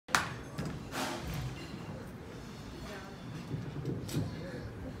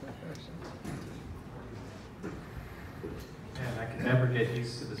get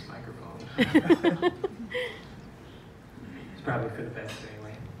used to this microphone. It's probably for the best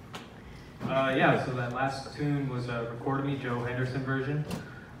anyway. Yeah, so that last tune was a Record Me, Joe Henderson version.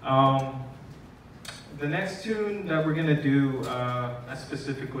 The next tune that we're gonna do, I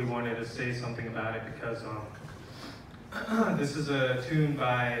specifically wanted to say something about it because this is a tune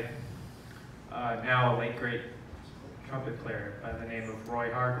by now a late great trumpet player by the name of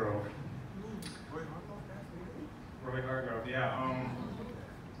Roy Hargrove. Roy Hargrove, yeah.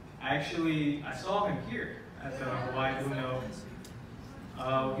 I saw him here at the Hawaii Blue Note.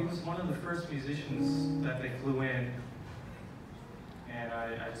 He was one of the first musicians that they flew in, and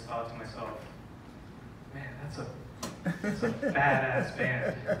I just thought to myself, man, that's a badass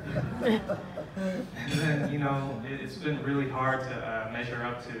band. And then, you know, it's been really hard to measure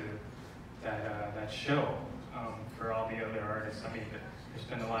up to that show for all the other artists. I mean, there's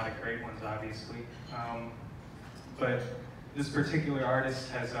been a lot of great ones, obviously. But this particular artist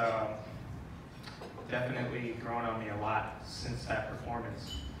has definitely grown on me a lot since that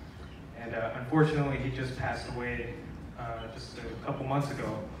performance. And unfortunately, he just passed away just a couple months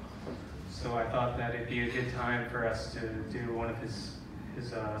ago. So I thought that it'd be a good time for us to do one of his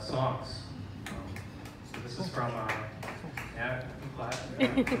songs. So this is from, yeah, class.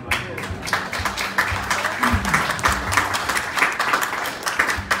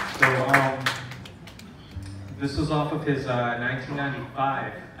 So this was off of his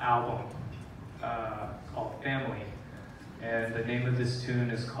 1995 album called Family, and the name of this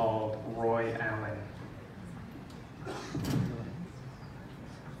tune is called Roy Allen.